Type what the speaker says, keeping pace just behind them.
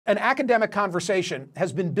An academic conversation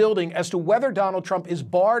has been building as to whether Donald Trump is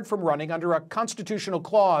barred from running under a constitutional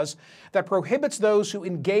clause that prohibits those who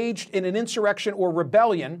engaged in an insurrection or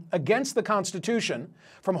rebellion against the Constitution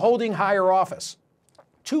from holding higher office.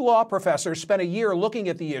 Two law professors spent a year looking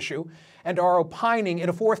at the issue and are opining in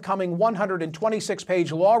a forthcoming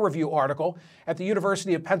 126-page law review article at the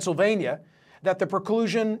University of Pennsylvania that the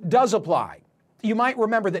preclusion does apply. You might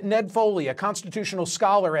remember that Ned Foley, a constitutional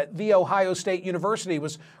scholar at The Ohio State University,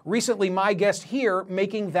 was recently my guest here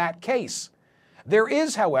making that case. There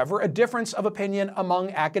is, however, a difference of opinion among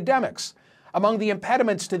academics. Among the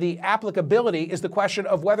impediments to the applicability is the question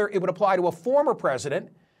of whether it would apply to a former president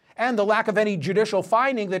and the lack of any judicial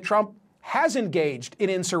finding that Trump has engaged in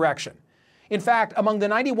insurrection. In fact, among the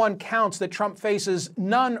 91 counts that Trump faces,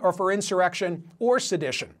 none are for insurrection or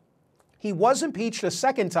sedition. He was impeached a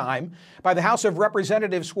second time by the House of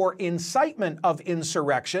Representatives for incitement of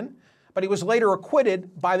insurrection, but he was later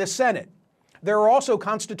acquitted by the Senate. There are also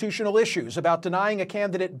constitutional issues about denying a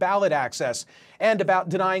candidate ballot access and about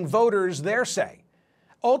denying voters their say.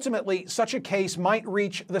 Ultimately, such a case might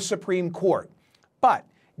reach the Supreme Court. But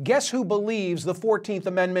guess who believes the 14th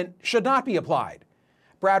Amendment should not be applied?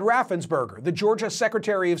 Brad Raffensperger, the Georgia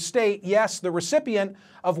Secretary of State, yes, the recipient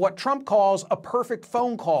of what Trump calls a perfect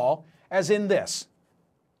phone call, as in this.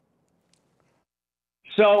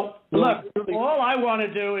 So, look, all I want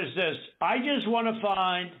to do is this. I just want to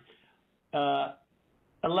find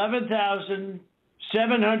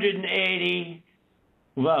 11,780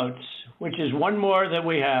 votes, which is one more than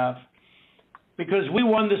we have, because we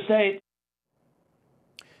won the state.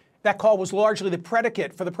 That call was largely the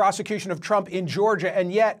predicate for the prosecution of Trump in Georgia,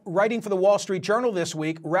 and yet, writing for the Wall Street Journal this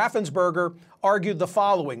week, Raffensperger argued the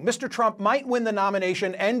following: Mr. Trump might win the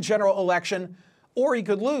nomination and general election, or he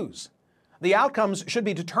could lose. The outcomes should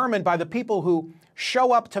be determined by the people who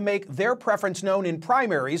show up to make their preference known in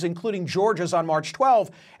primaries, including Georgia's on March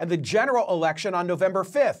 12 and the general election on November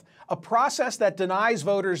 5th, a process that denies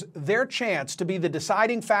voters their chance to be the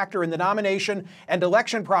deciding factor in the nomination and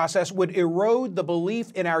election process would erode the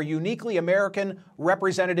belief in our uniquely American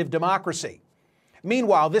representative democracy.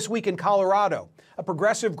 Meanwhile, this week in Colorado, a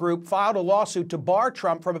progressive group filed a lawsuit to bar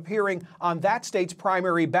Trump from appearing on that state's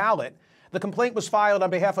primary ballot. The complaint was filed on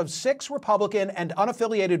behalf of 6 Republican and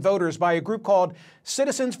unaffiliated voters by a group called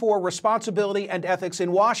Citizens for Responsibility and Ethics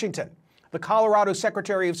in Washington. The Colorado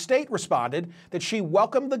Secretary of State responded that she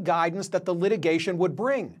welcomed the guidance that the litigation would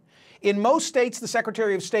bring. In most states, the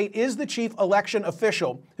Secretary of State is the chief election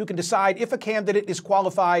official who can decide if a candidate is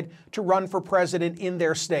qualified to run for president in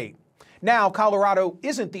their state. Now, Colorado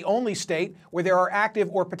isn't the only state where there are active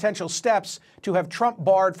or potential steps to have Trump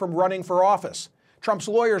barred from running for office. Trump's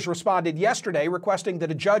lawyers responded yesterday requesting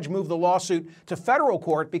that a judge move the lawsuit to federal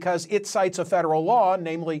court because it cites a federal law,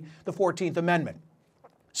 namely the 14th Amendment.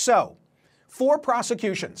 So, 4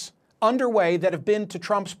 prosecutions underway that have been to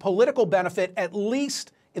Trump's political benefit, at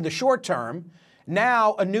least in the short term.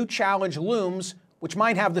 Now a new challenge looms, which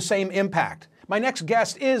might have the same impact. My next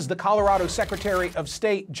guest is the Colorado Secretary of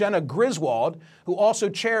State, Jena Griswold, who also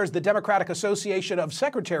chairs the Democratic Association of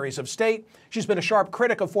Secretaries of State. She's been a sharp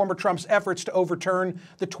critic of former Trump's efforts to overturn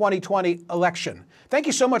the 2020 election. Thank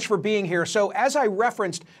you so much for being here. So as I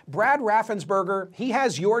referenced, Brad Raffensperger, he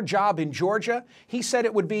has your job in Georgia. He said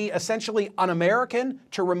it would be essentially un-American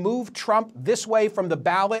to remove Trump this way from the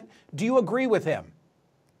ballot. Do you agree with him?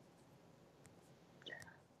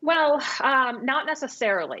 Well, not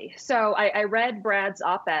necessarily. So I read Brad's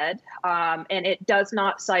op-ed, and it does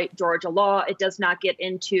not cite Georgia law. It does not get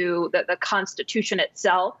into the Constitution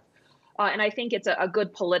itself. And I think it's a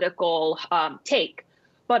good political take.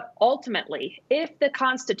 But ultimately, if the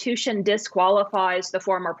Constitution disqualifies the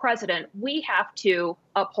former president, we have to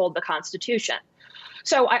uphold the Constitution.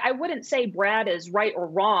 So I wouldn't say Brad is right or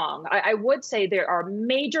wrong. I would say there are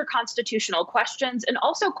major constitutional questions and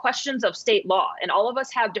also questions of state law. And all of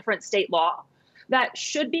us have different state law that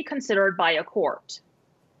should be considered by a court.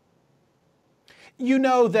 You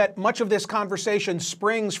know that much of this conversation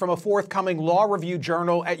springs from a forthcoming law review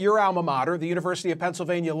journal at your alma mater, the University of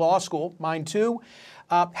Pennsylvania Law School, mine too.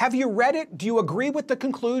 Have you read it? Do you agree with the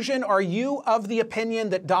conclusion? Are you of the opinion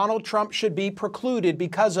that Donald Trump should be precluded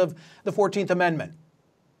because of the 14th Amendment?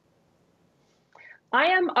 I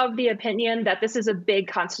am of the opinion that this is a big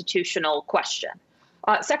constitutional question.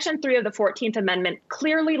 Section 3 of the 14th Amendment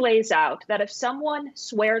clearly lays out that if someone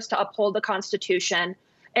swears to uphold the Constitution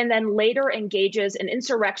and then later engages in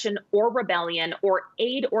insurrection or rebellion or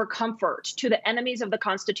aid or comfort to the enemies of the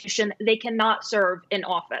Constitution, they cannot serve in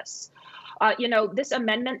office. This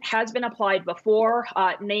amendment has been applied before,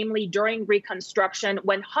 namely during Reconstruction,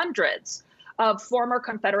 when hundreds of former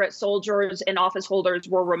Confederate soldiers and office holders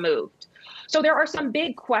were removed. So there are some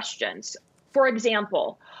big questions. For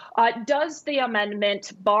example, does the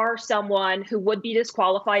amendment bar someone who would be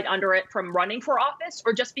disqualified under it from running for office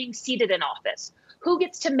or just being seated in office? Who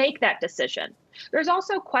gets to make that decision? There's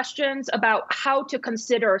also questions about how to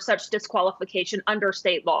consider such disqualification under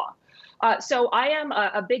state law. So I am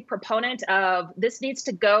a big proponent of this needs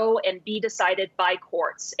to go and be decided by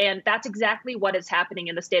courts. And that's exactly what is happening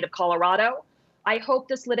in the state of Colorado. I hope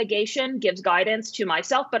this litigation gives guidance to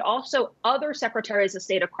myself, but also other secretaries of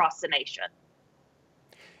state across the nation.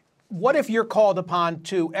 What if you're called upon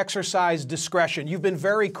to exercise discretion? You've been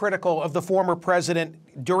very critical of the former president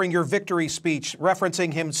during your victory speech,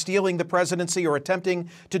 referencing him stealing the presidency or attempting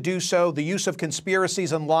to do so, the use of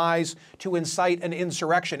conspiracies and lies to incite an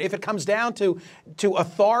insurrection. If it comes down to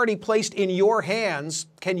authority placed in your hands,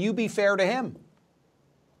 can you be fair to him?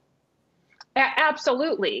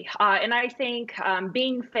 Absolutely. And I think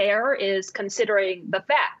being fair is considering the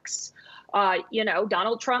facts.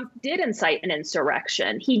 Donald Trump did incite an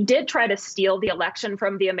insurrection. He did try to steal the election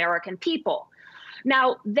from the American people.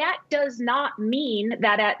 Now, that does not mean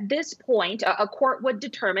that at this point, a court would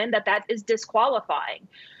determine that that is disqualifying.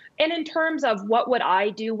 And in terms of what would I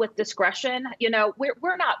do with discretion,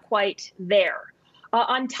 we're not quite there.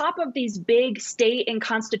 On top of these big state and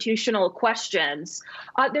constitutional questions,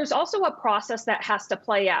 there's also a process that has to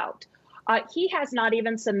play out. He has not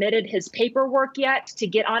even submitted his paperwork yet to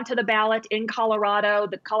get onto the ballot in Colorado.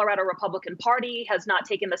 The Colorado Republican Party has not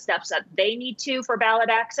taken the steps that they need to for ballot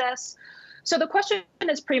access. So the question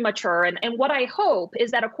is premature. And what I hope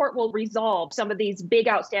is that a court will resolve some of these big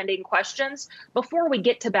outstanding questions before we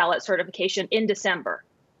get to ballot certification in December.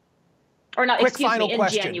 Or not, excuse me, in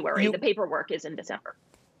January. The paperwork is in December.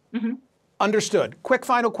 Mm-hmm. Understood. Quick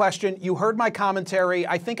final question. You heard my commentary.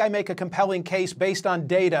 I think I make a compelling case based on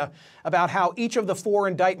data about how each of the 4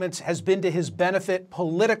 indictments has been to his benefit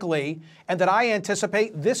politically, and that I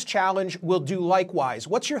anticipate this challenge will do likewise.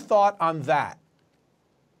 What's your thought on that?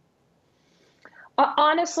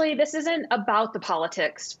 Honestly, this isn't about the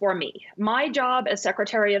politics for me. My job as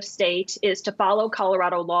Secretary of State is to follow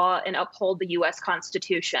Colorado law and uphold the U.S.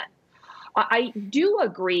 Constitution. I do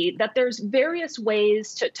agree that there's various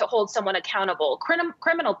ways to hold someone accountable.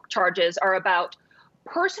 Criminal charges are about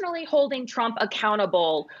personally holding Trump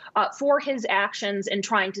accountable for his actions in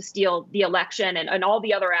trying to steal the election and all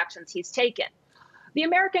the other actions he's taken. The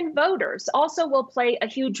American voters also will play a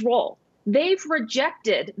huge role. They've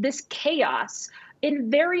rejected this chaos in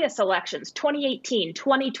various elections, 2018,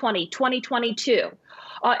 2020, 2022.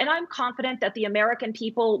 And I'm confident that the American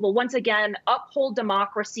people will once again uphold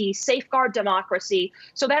democracy, safeguard democracy,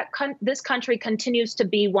 so that this country continues to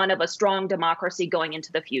be one of a strong democracy going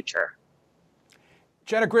into the future.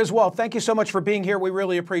 Jena Griswold, thank you so much for being here. We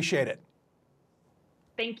really appreciate it.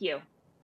 Thank you.